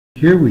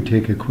Here we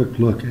take a quick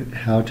look at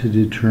how to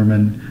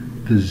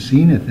determine the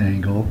zenith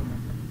angle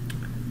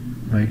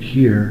right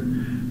here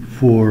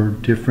for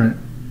different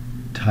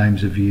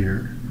times of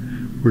year.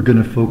 We're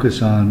going to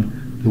focus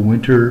on the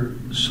winter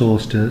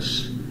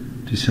solstice,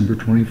 December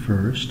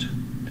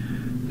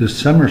 21st. The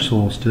summer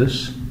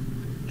solstice,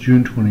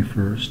 June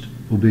 21st,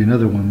 will be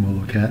another one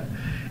we'll look at.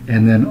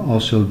 And then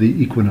also the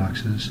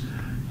equinoxes,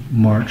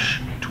 March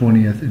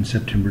 20th and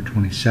September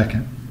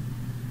 22nd.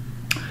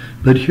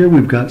 But here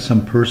we've got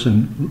some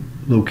person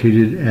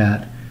located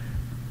at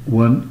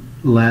one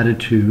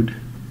latitude,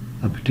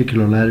 a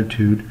particular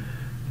latitude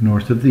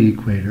north of the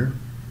equator.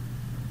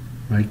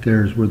 Right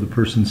there is where the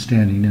person's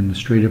standing, and the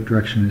straight up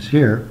direction is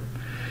here.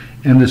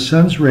 And the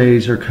sun's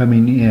rays are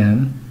coming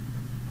in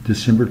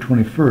December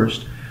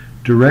 21st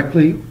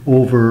directly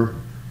over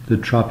the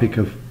Tropic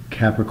of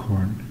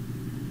Capricorn,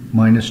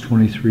 minus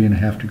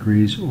 23.5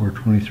 degrees or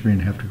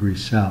 23.5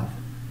 degrees south.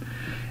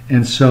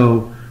 And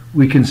so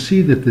we can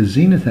see that the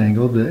zenith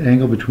angle, the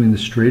angle between the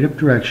straight up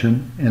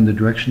direction and the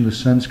direction the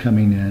sun's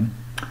coming in,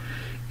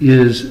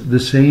 is the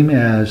same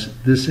as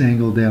this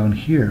angle down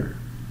here,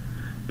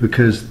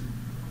 because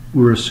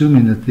we're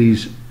assuming that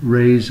these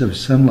rays of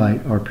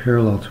sunlight are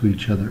parallel to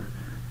each other.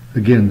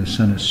 Again, the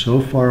sun is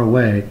so far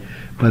away,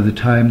 by the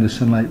time the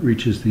sunlight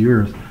reaches the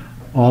earth,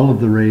 all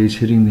of the rays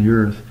hitting the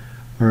earth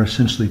are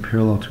essentially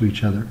parallel to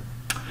each other.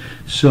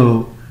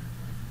 So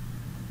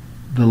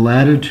the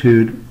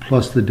latitude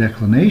plus the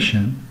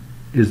declination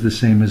is the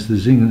same as the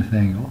zenith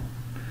angle.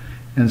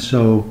 And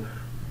so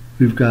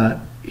we've got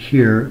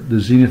here the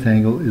zenith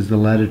angle is the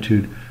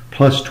latitude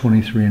plus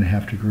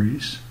 23.5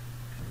 degrees.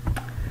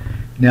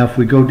 Now if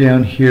we go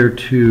down here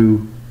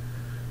to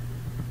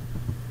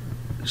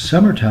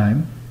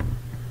summertime,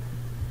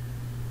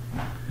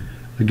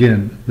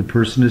 again, the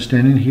person is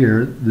standing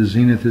here, the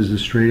zenith is the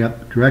straight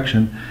up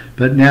direction,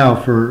 but now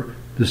for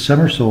the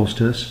summer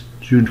solstice,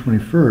 June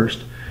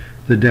 21st,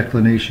 the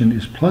declination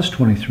is plus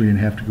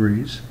 23.5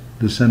 degrees.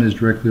 The sun is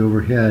directly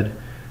overhead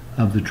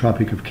of the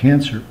Tropic of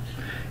Cancer.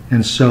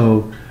 And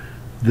so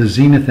the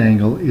zenith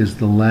angle is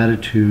the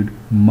latitude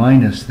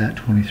minus that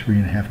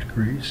 23.5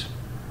 degrees.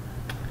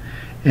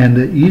 And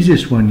the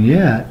easiest one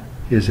yet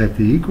is at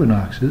the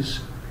equinoxes.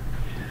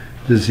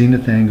 The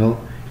zenith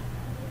angle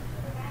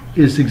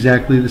is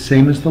exactly the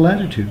same as the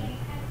latitude.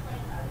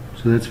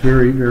 So that's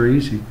very, very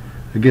easy.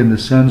 Again, the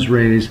sun's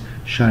rays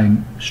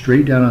shine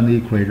straight down on the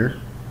equator.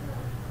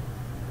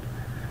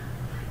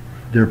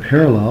 They're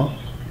parallel.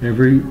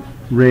 Every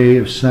ray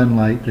of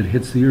sunlight that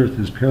hits the earth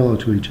is parallel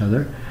to each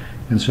other.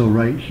 And so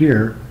right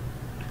here,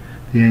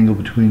 the angle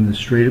between the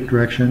straight up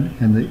direction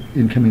and the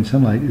incoming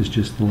sunlight is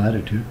just the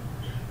latitude.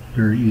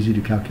 Very easy to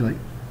calculate.